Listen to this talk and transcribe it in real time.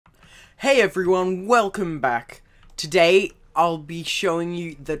Hey everyone, welcome back. Today I'll be showing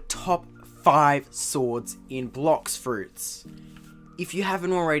you the top 5 swords in Blox Fruits. If you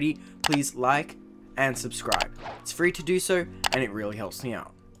haven't already, please like and subscribe. It's free to do so and it really helps me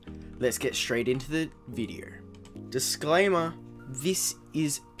out. Let's get straight into the video. Disclaimer, this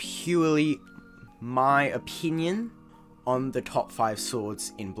is purely my opinion on the top 5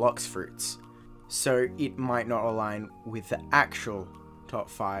 swords in Blox Fruits. So it might not align with the actual top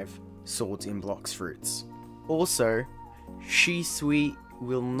 5 swords in Blox Fruits. Also, Shisui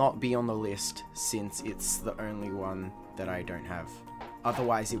will not be on the list since it's the only one that I don't have.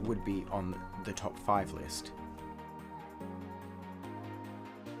 Otherwise it would be on the top 5 list.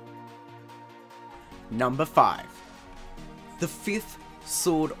 Number 5. The 5th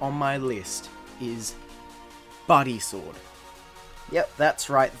sword on my list is Buddy Sword. Yep,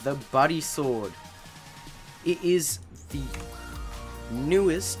 that's right, the Buddy Sword. It is the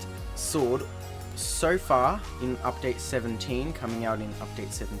newest sword so far in Update 17, coming out in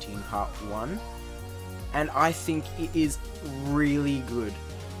Update 17 Part 1. And I think it is really good.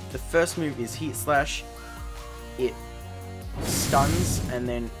 The first move is Heat Slash. It stuns and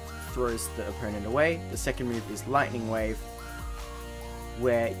then throws the opponent away. The second move is Lightning Wave,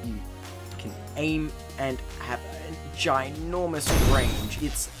 where you can aim and have a ginormous range.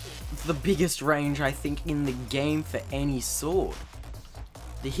 It's the biggest range I think in the game for any sword.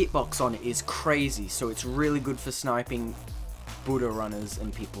 The hitbox on it is crazy, so it's really good for sniping Buddha runners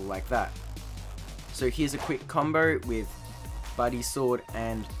and people like that. So here's a quick combo with Buddy Sword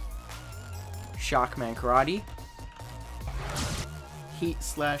and Sharkman Karate. Heat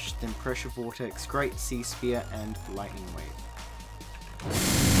Slash, then Pressure Vortex, Great Sea Spear, and Lightning Wave.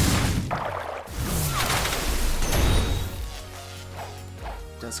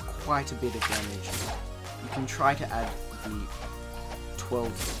 Does quite a bit of damage. You can try to add the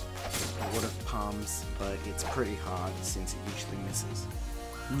 12 Water Palms, but it's pretty hard since it usually misses.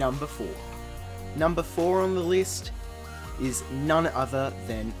 Number 4. Number 4 on the list is none other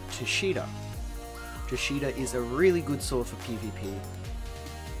than Tushita. Tushita is a really good sword for PvP.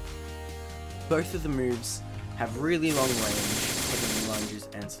 Both of the moves have really long range, Heavenly Lunges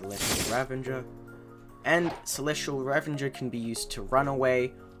and Celestial Ravager, and Celestial Ravager can be used to run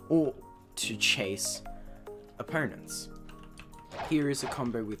away or to chase opponents. Here is a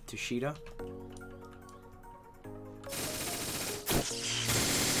combo with Tushita.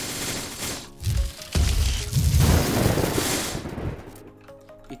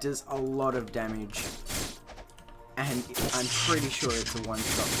 It does a lot of damage, and I'm pretty sure it's a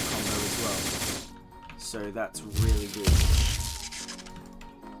one-shot combo as well, so that's really good.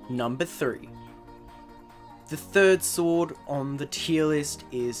 Number 3. The 3rd sword on the tier list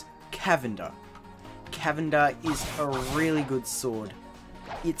is Cavender. Cavender is a really good sword.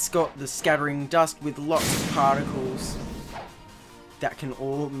 It's got the scattering dust with lots of particles that can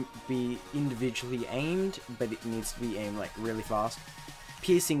all be individually aimed, but it needs to be aimed like really fast.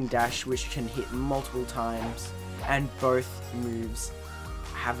 Piercing Dash, which can hit multiple times, and both moves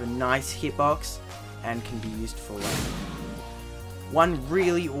have a nice hitbox and can be used for like. One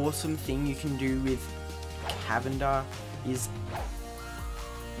really awesome thing you can do with Cavender is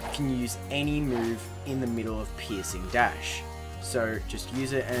you can use any move in the middle of Piercing Dash. So just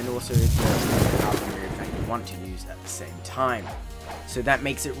use it, and also the other move that you want to use at the same time. So that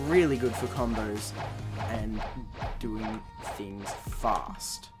makes it really good for combos and doing things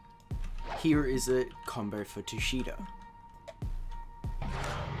fast. Here is a combo for Tushita.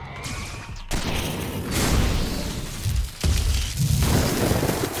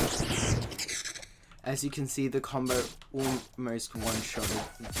 As you can see, the combo almost one-shotted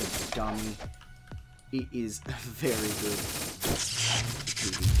the dummy. It is very good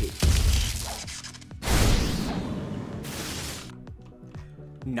PvP.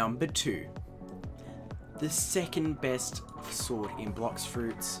 Number 2. The second best sword in Blox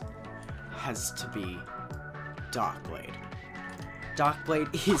Fruits has to be Darkblade.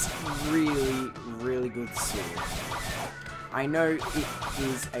 Darkblade is really good sword. I know it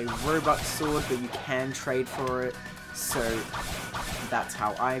is a Robux sword, but you can trade for it, so that's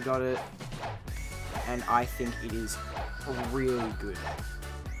how I got it, and I think it is really good.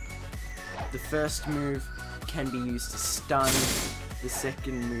 The first move can be used to stun, the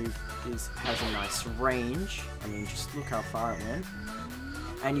second move has a nice range, I mean just look how far it went,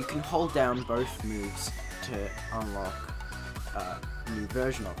 and you can hold down both moves to unlock a new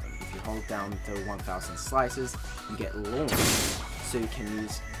version of them. If you hold down the 1000 slices, you get launched, so you can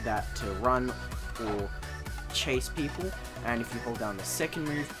use that to run or chase people, and if you hold down the second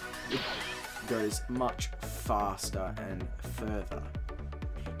move, it goes much faster and further.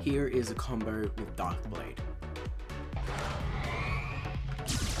 Here is a combo with Dark Blade.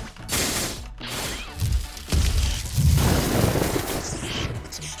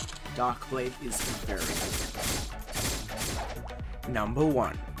 Dark Blade is very good. Number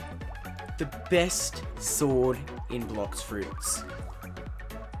 1. The best sword in Blox Fruits.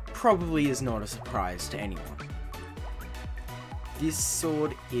 Probably is not a surprise to anyone. This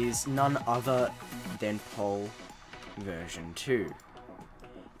sword is none other than Pole version 2.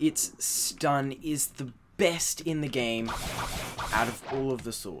 Its stun is the best in the game out of all of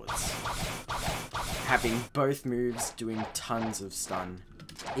the swords. Having both moves doing tons of stun,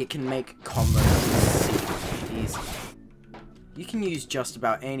 it can make combos easy. You can use just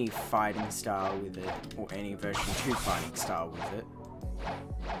about any fighting style with it, or any version 2 fighting style with it,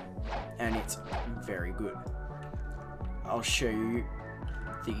 and it's very good. I'll show you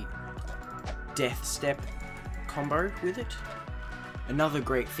the Death Step combo with it. Another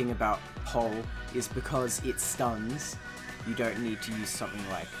great thing about Pole is because it stuns, you don't need to use something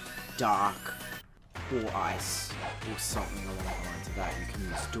like Dark or Ice or something along the lines of that. You can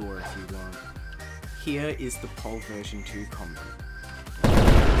use Door if you want. Here is the Pole version 2 combo.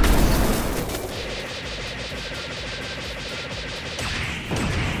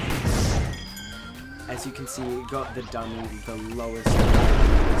 As you can see, it got the dummy the lowest.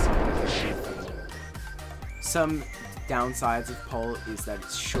 Some downsides of Pole is that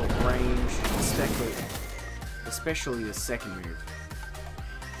it's short range, especially the second move.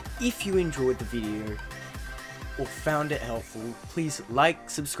 If you enjoyed the video or found it helpful, please like,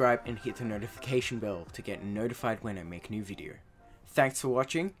 subscribe and hit the notification bell to get notified when I make a new video. Thanks for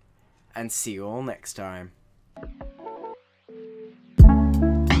watching, and see you all next time.